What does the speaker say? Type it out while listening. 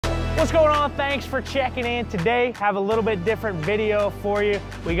What's going on? Thanks for checking in today. Have a little bit different video for you.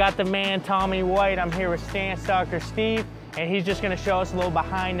 We got the man Tommy White. I'm here with Stance Dr. Steve, and he's just gonna show us a little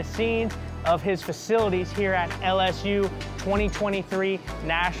behind the scenes of his facilities here at LSU, 2023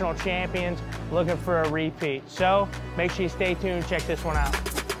 national champions, looking for a repeat. So make sure you stay tuned, check this one out.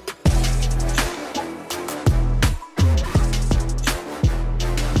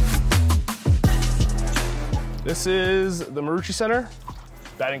 This is the Marucci Center.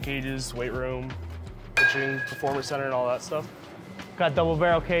 Batting cages, weight room, pitching, performance center, and all that stuff. Got double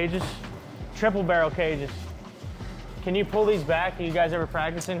barrel cages, triple barrel cages. Can you pull these back? Are you guys ever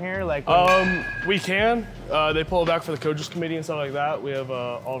practice in here? Like, we can. They pull it back for the coaches committee and stuff like that. We have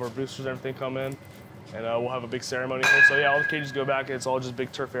all of our boosters and everything come in, and we'll have a big ceremony here. So yeah, all the cages go back. It's all just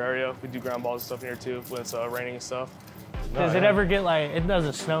big turf area. We do ground balls and stuff in here too when it's raining and stuff. Does it ever get like, it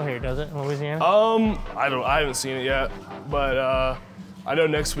doesn't snow here, does it, in Louisiana? I haven't seen it yet, but I know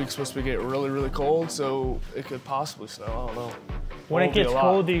next week's supposed to get really, really cold, so it could possibly snow. I don't know. When it gets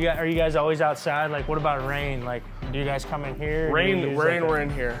cold, are you guys always outside? Like, what about rain? Like, do you guys come in here? Rain, we're in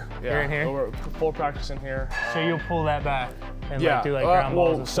here. Yeah. You're in here? We're full practice in here. So you'll pull that back and yeah. like, do like ground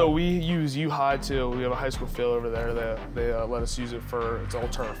balls and stuff? So we use U-High too. We have a high school field over there that they let us use it for, it's all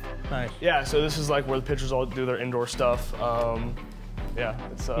turf. Nice. Yeah, so this is like where the pitchers all do their indoor stuff. Yeah,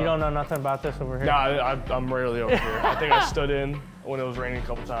 it's. You don't know nothing about this over here? Nah, I'm rarely over here. I think I stood in when it was raining a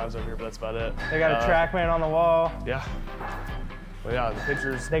couple times over here, but that's about it. They got a TrackMan on the wall. Yeah. Well, yeah, the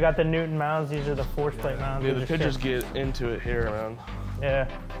pitchers. They got the Newton mounds. These are the force plate mounds. Yeah, the pitchers get into it here, man. Yeah.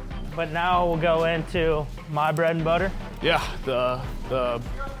 But now we'll go into my bread and butter. Yeah, the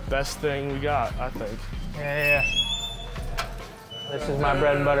best thing we got, I think. Yeah. This is my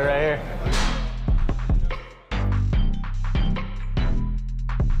bread and butter right here.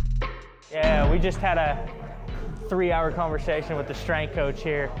 Yeah, we just had a 3-hour conversation with the strength coach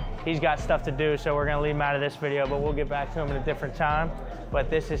here. He's got stuff to do, so we're gonna leave him out of this video, but we'll get back to him at a different time. But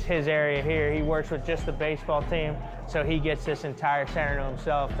this is his area here. He works with just the baseball team, so he gets this entire center to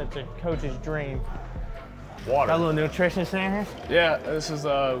himself. That's a coach's dream. Water. Got a little nutritionist in here? Yeah, this is,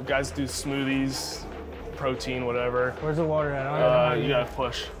 guys do smoothies, protein, whatever. Where's the water at? You gotta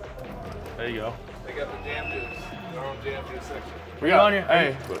push. There you go. They got the jam juice, their own jam juice section.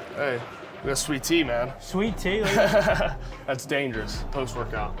 Hey, we got sweet tea, man. Sweet tea? That's dangerous,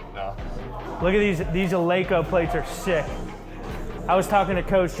 post-workout, no. Look at these Eleiko plates are sick. I was talking to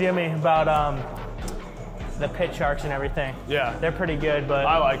Coach Jimmy about the pit sharks and everything. Yeah. They're pretty good, but.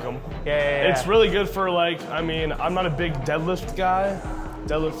 I like them. Yeah. It's really good for like, I mean, I'm not a big deadlift guy.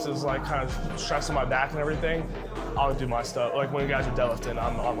 Deadlift is like kind of stressing my back and everything. I'll do my stuff. Like when guys are deadlifting,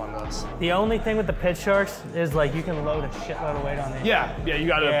 I'm on those. The only thing with the pit sharks is like you can load a shitload of weight on these. Yeah, you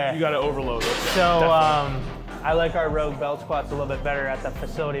gotta overload it. So I like our Rogue belt squats a little bit better at the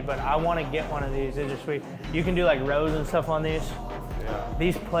facility, but I want to get one of these. They're just sweet. You can do like rows and stuff on these. Yeah.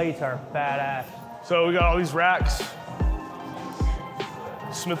 These plates are badass. So we got all these racks,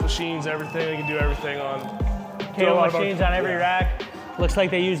 Smith machines, everything. They can do everything on. Cable machines on every rack. Looks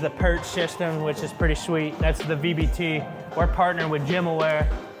like they use the perch system, which is pretty sweet. That's the VBT. We're partnered with GymAware,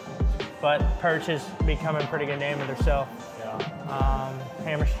 but perch is becoming a pretty good name of themselves. Yeah.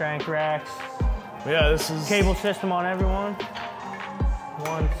 Hammer strength racks. Yeah, this is. Cable system on everyone.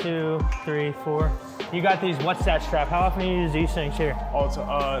 1, 2, 3, 4. You got these, what's that strap? How often do you use these things here? All the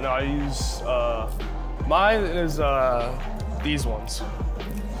time. No, I use, mine is these ones.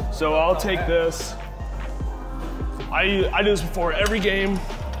 So I'll take this. I do this before every game.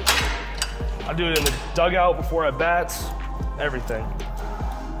 I do it in the dugout before I bats, everything.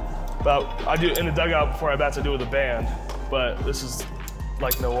 But I do it in the dugout before I bats, I do it with a band. But this is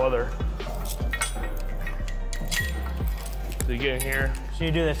like no other. So you get in here. So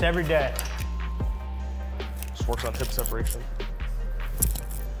you do this every day? Just works on hip separation.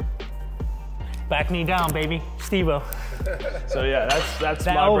 Back knee down, baby. Steve-O. So yeah, that's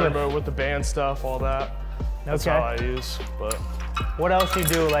my bread and butter with the band stuff, all that. That's all I use, but. What else do you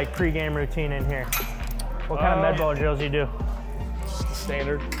do, like pre-game routine in here? What kind of med ball drills do you do? Just the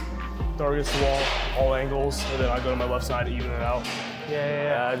standard. Throw against the wall, all angles, and then I go to my left side, even it out.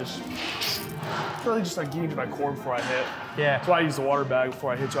 Yeah. It's really just like getting to my core before I hit. Yeah. That's why I use the water bag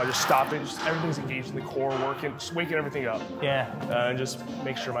before I hit, so I just stop it, just everything's engaged in the core, working, just waking everything up. Yeah. And just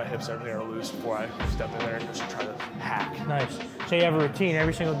make sure my hips and everything are loose before I step in there and just try to hack. Nice. So you have a routine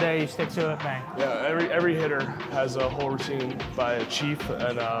every single day, you stick to it, bang. Yeah, every hitter has a whole routine by a chief,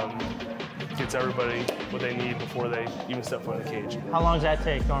 and gets everybody what they need before they even step foot in the cage. How long does that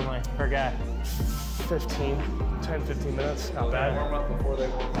take normally per guy? 10, 15 minutes, not bad. Warm up before they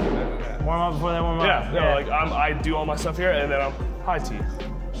warm up. Warm up before they warm up? Yeah, no, like I do all my stuff here, and then I'm high tea.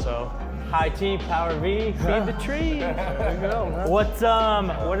 So. High T, power V, feed the tree. There you go, man.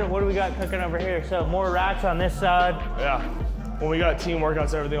 What do we got cooking over here? So more racks on this side. Yeah. When we got team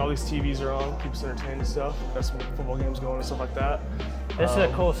workouts, everything, all these TVs are on, keeps us entertained and stuff. Got some football games going and stuff like that. This is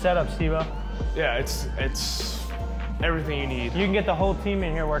a cool setup, Steve-O. Yeah, it's everything you need. You can get the whole team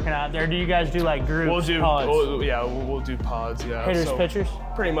in here working out there. Do you guys do like groups, We'll do pods? we'll do pods. Yeah. Hitters, pitchers.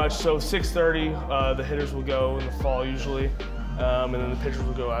 Pretty much. So 6:30, the hitters will go in the fall usually, and then the pitchers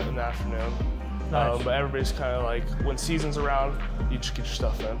will go out in the afternoon. Nice. But everybody's kind of like, when season's around, you just get your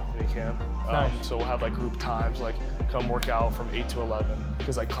stuff in when you can. Nice. So we'll have like group times, like come work out from 8 to 11,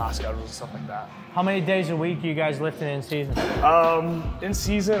 because like class schedules and stuff like that. How many days a week are you guys lifting in season? In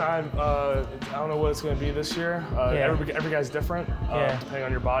season, I don't know what it's going to be this year. Every guy's different, depending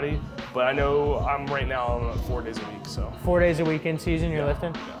on your body. But I know I'm at 4 days a week. So 4 days a week in season you're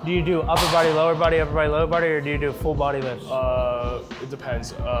lifting? Do you do upper body, lower body, or do you do full body lifts? It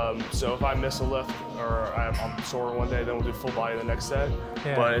depends. So if I miss a lift or I'm sore one day, then we'll do full body the next day.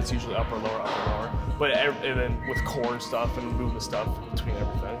 Yeah. But it's usually upper, lower. But and then with core stuff and movement stuff between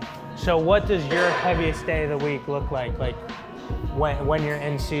everything. So what does your heaviest day of the week look like? Like when you're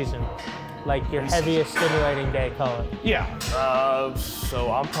in season? Like your heaviest stimulating day, call it. Yeah.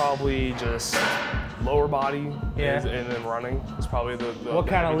 So I'm probably just lower body and then running is probably the What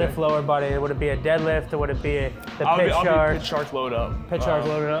kind of lift lower body? Would it be a deadlift or would it be the pitch I'll charge? be pitch charge load up. Pitch charge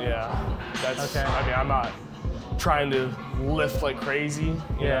loaded up? Yeah. That's, okay. I mean, I'm not trying to lift like crazy.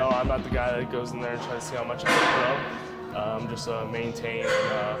 You know, I'm not the guy that goes in there and tries to see how much I can put up. Just maintain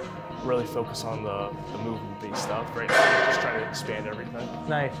and really focus on the movement-based stuff right now. Just trying to expand everything.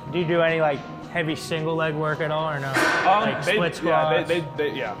 Nice. Do you do any like heavy single leg work at all or no? Like split squats?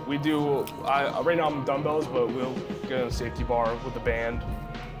 Yeah, we do. Right now I'm dumbbells, but we'll get on a safety bar with the band,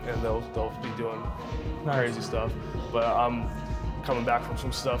 and they'll be doing crazy stuff. But I'm coming back from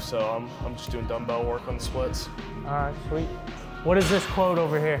some stuff, so I'm just doing dumbbell work on the splits. All right, sweet. What is this quote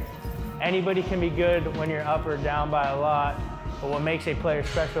over here? Anybody can be good when you're up or down by a lot, but what makes a player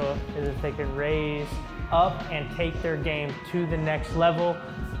special is if they can raise up and take their game to the next level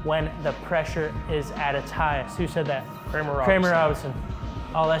when the pressure is at its highest. Who said that? Kramer Robinson.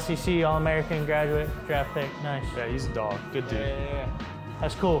 All SEC, All-American graduate, draft pick. Nice. Yeah, he's a dog. Good dude. Yeah.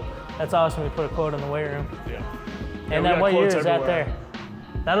 That's cool. That's awesome. We put a quote in the weight room. Yeah. And then what year is that there?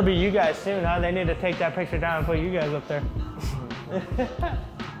 That'll be you guys soon, huh? They need to take that picture down and put you guys up there.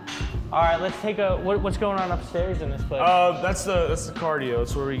 All right, let's take a, what's going on upstairs in this place? That's the cardio.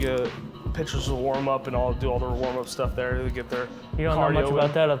 It's where we get pitchers to warm up and do all their warm up stuff there to get their You don't know much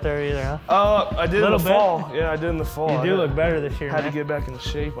about that up there either, huh? I did in the fall. Yeah, I did in the fall. You do look better this year, Had to get back into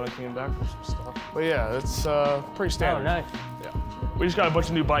shape when I came back from some stuff. But yeah, it's pretty standard. Oh, nice. Yeah. We just got a bunch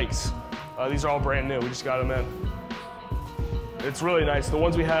of new bikes. These are all brand new. We just got them in. It's really nice. The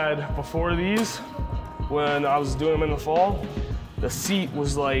ones we had before these, when I was doing them in the fall, the seat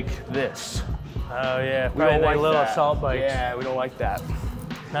was like this. Oh yeah, we don't like little that. assault bikes. Yeah, we don't like that.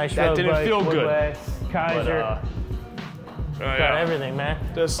 Nice that road didn't bikes, feel good. Woodway, Kaiser, got everything, man.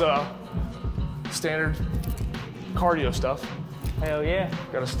 This standard cardio stuff. Hell yeah.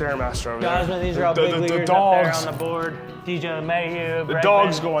 Got a Stairmaster over there. Guys, these are all big leaguers up there on the board. DJ Mayhew, the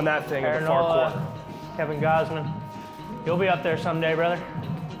dogs go on that thing in the far court. Kevin Gosman. You'll be up there someday, brother.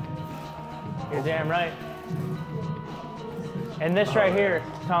 You're damn right. And this right here,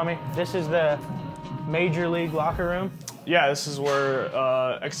 Tommy, this is the Major League locker room. Yeah, this is where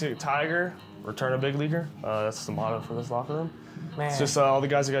Exit Tiger, Return a Big Leaguer. That's the motto for this locker room. Man. It's just all the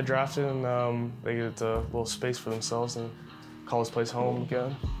guys that got drafted, and they get a little space for themselves and call this place home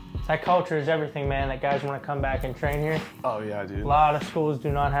again. That culture is everything, man, that guys want to come back and train here. Oh, yeah, dude. A lot of schools do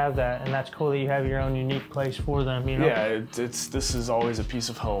not have that, and that's cool that you have your own unique place for them, you know? Yeah, this is always a piece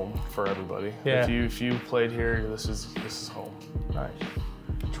of home for everybody. Yeah. If you played here, this is home. Nice.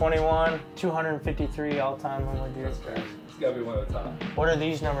 21, 253 all-time homewood years. It's got to be one of the top. What are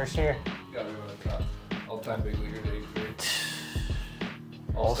these numbers here? It's got to be one of the top. All-time big leaguer to 83.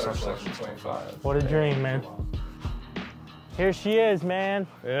 All-star selection 25. What a dream, man. Here she is, man.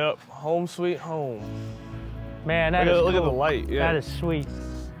 Yep, home sweet home. Man, that is cool. Look at the light. Yeah, that is sweet.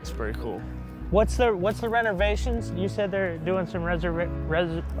 It's pretty cool. What's the renovations? You said they're doing some we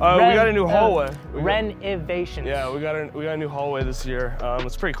got a new hallway. Renovations. Yeah, we got a new hallway this year.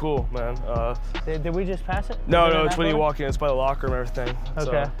 It's pretty cool, man. Did we just pass it? No, it's when you walk in. It's by the locker room and everything.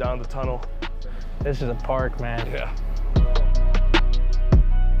 Okay. So down the tunnel. This is a park, man. Yeah.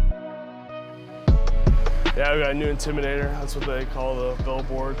 Yeah, we got a new Intimidator. That's what they call the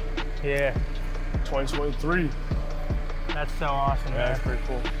billboard. Yeah. 2023. That's so awesome, yeah, man. That's pretty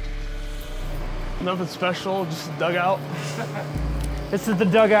cool. Nothing special, just a dugout. This is the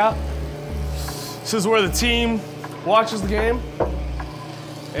dugout. This is where the team watches the game,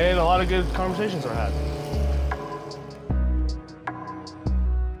 and a lot of good conversations are had.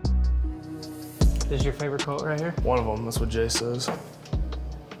 This is your favorite quote right here? One of them, that's what Jay says.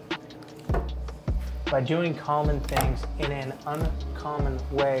 By doing common things in an uncommon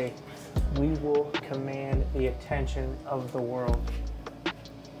way, we will command the attention of the world.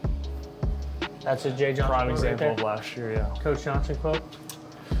 That's a Jay Johnson Prime quote example right of last year, yeah. Coach Johnson quote.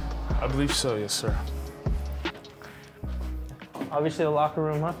 I believe so, yes, sir. Obviously the locker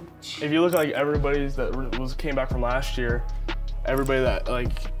room, huh? If you look at like everybody that came back from last year, everybody that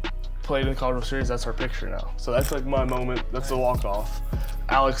like played in the College World Series, that's our picture now. So that's like my moment. That's the walk off.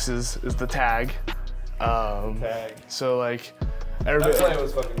 Alex is the tag. Tag. So like everybody. That play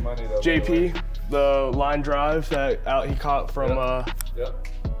was fucking money though. JP, the line drive that he caught from. Yep.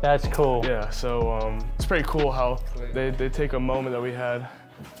 That's cool. Yeah. So it's pretty cool how they take a moment that we had.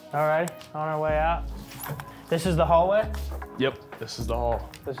 All right, on our way out. This is the hallway? Yep. This is the hall.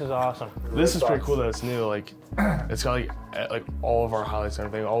 This is awesome. This is pretty cool that it's new. Like, it's got like all of our highlights and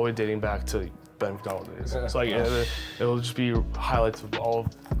everything, all the way dating back to Ben McDonald days. It's like it'll just be highlights of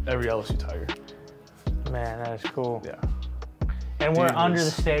every LSU Tiger. Man, that is cool. Yeah. And we're under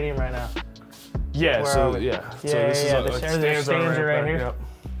the stadium right now. Yeah. Where So are we? yeah. Yeah, So this is yeah, like, the stands are right here.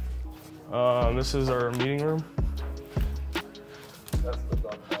 Yep. This is our meeting room. That's the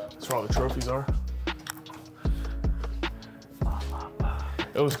dog pass. That's where all the trophies are.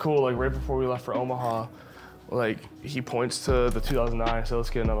 It was cool, like right before we left for Omaha, like he points to the 2009 and said, let's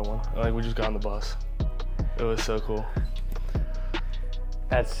get another one. And, like we just got on the bus. It was so cool.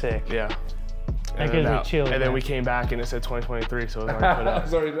 That's sick. Yeah. That gives me chills. And then man. we came back and it said 2023, so it was already put up.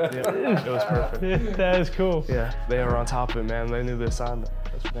 It's already there. Yeah, it was perfect. That is cool. Yeah, they were on top of it, man. They knew the assignment.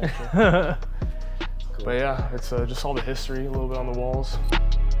 That's for damn sure. Cool. But yeah, it's just all the history, a little bit on the walls.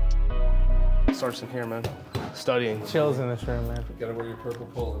 It starts in here, man. Studying. Chills in this room, man. You gotta wear your purple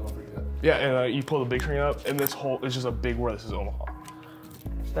polo, don't forget. Yeah, and you pull the big screen up, and this whole is just a big word. This is Omaha.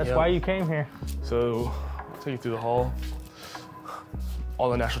 That's Yep. why you came here. So I'll take you through the hall. All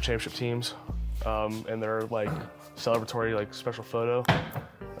the national championship teams, and their like celebratory like special photo.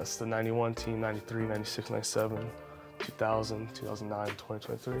 That's the 91 team, 93, 96, 97, 2000, 2009,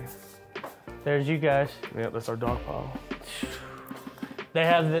 2023. There's you guys. Yeah, that's our dog pile. They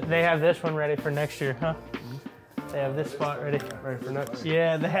have this one ready for next year, huh? They have this spot ready. Ready for next?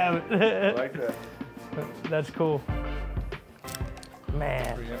 Yeah, they have I it. like that. That's cool.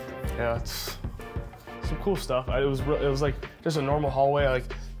 Man. Yeah, it's some cool stuff. It was like just a normal hallway. Like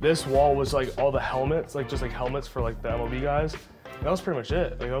this wall was like all the helmets, like just like helmets for like the MLB guys. And that was pretty much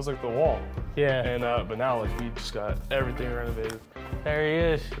it. Like that was like the wall. Yeah. And but now like we just got everything renovated. There he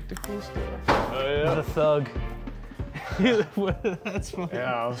is. Pretty cool stuff. Oh yeah. The thug. That's funny.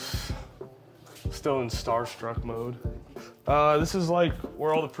 Yeah, I was still in starstruck mode. This is like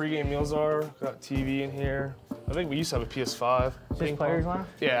where all the pregame meals are. Got TV in here. I think we used to have a PS5. This players lounge?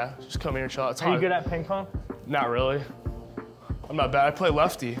 Yeah, just come here and chill out. It's Are you hot. good at ping pong? Not really. I'm not bad. I play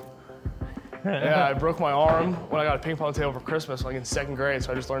lefty. Yeah, I broke my arm when I got a ping pong table for Christmas, like in 2nd grade,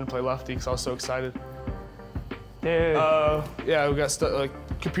 so I just learned to play lefty because I was so excited. Dude. Yeah, we got like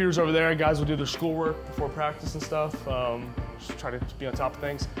computers over there. Guys will do their schoolwork before practice and stuff. Just try to be on top of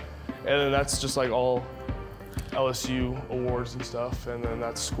things. And then that's just like all LSU awards and stuff, and then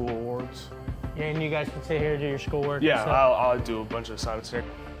that's school awards. Yeah, and you guys can sit here and do your schoolwork. Yeah, and stuff. I'll do a bunch of assignments here.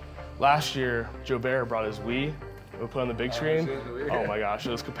 Last year, Joe Barrett brought his Wii. We put on the big screen. Oh my gosh,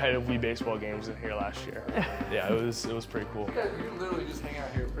 it was competitive Wii baseball games in here last year. Yeah, it was pretty cool. You literally just hang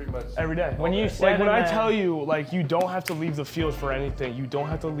out here pretty much Every day. When you Like said when I that- tell you, like you don't have to leave the field for anything. You don't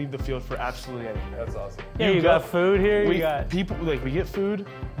have to leave the field for absolutely anything. That's awesome. Yeah, you got food here. We You got. people like we get food.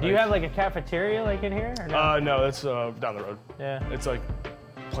 Do you have like a cafeteria like in here? Or no? No, it's down the road. Yeah. It's like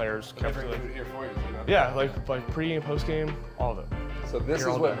players They bring cafeteria. food here for you, so you know. Yeah, like pregame, postgame, all of it. So this Here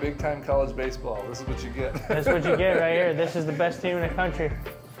is all what day. big time college baseball. This is what you get. That's what you get right here. This is the best team in the country.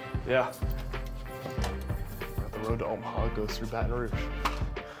 Yeah. The road to Omaha goes through Baton Rouge.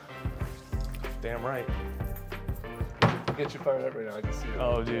 Damn right. Get you fired up right now. I can see it.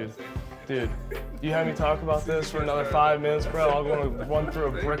 Oh, dude. Dude, you had me talk about this for another 5 minutes, bro. I'm gonna run through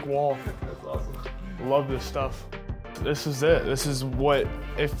a brick wall. That's awesome. Love this stuff. This is it. This is what,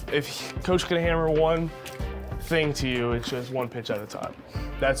 if Coach can hammer one thing to you, it's just one pitch at a time.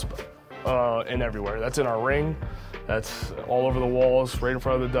 That's in everywhere. That's in our ring. That's all over the walls, right in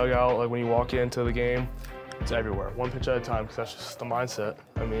front of the dugout. Like when you walk into the game, it's everywhere. One pitch at a time, because that's just the mindset.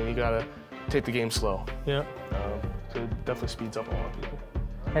 I mean, you gotta take the game slow. Yeah. It definitely speeds up a lot of people.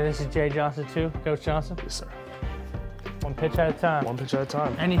 And this is Jay Johnson too, Coach Johnson. Yes, sir. One pitch at a time. One pitch at a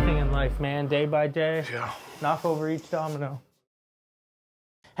time. Anything in life, man, day by day. Yeah. Knock over each domino.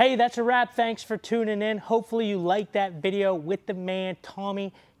 Hey, that's a wrap. Thanks for tuning in. Hopefully you liked that video with the man,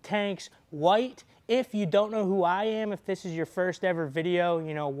 Tommy Tanks White. If you don't know who I am, if this is your first ever video,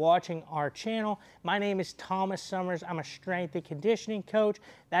 you know, watching our channel, my name is Thomas Summers. I'm a strength and conditioning coach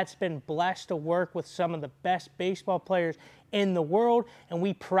that's been blessed to work with some of the best baseball players in the world, and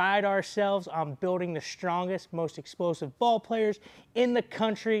we pride ourselves on building the strongest, most explosive ball players in the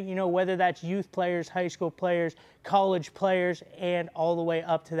country, you know, whether that's youth players, high school players, college players, and all the way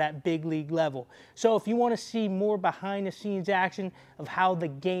up to that big league level. So if you want to see more behind the scenes action of how the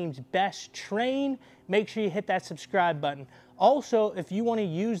game's best train, make sure you hit that subscribe button. Also, if you want to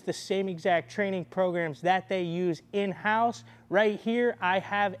use the same exact training programs that they use in-house, right here I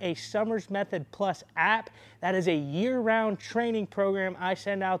have a SummersMethod Plus app. That is a year-round training program I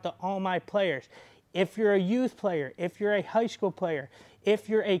send out to all my players. If you're a youth player, if you're a high school player, if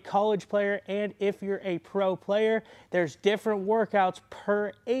you're a college player, and if you're a pro player, there's different workouts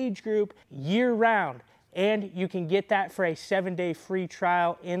per age group year-round. And you can get that for a 7-day free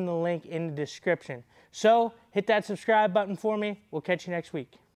trial in the link in the description. So hit that subscribe button for me. We'll catch you next week.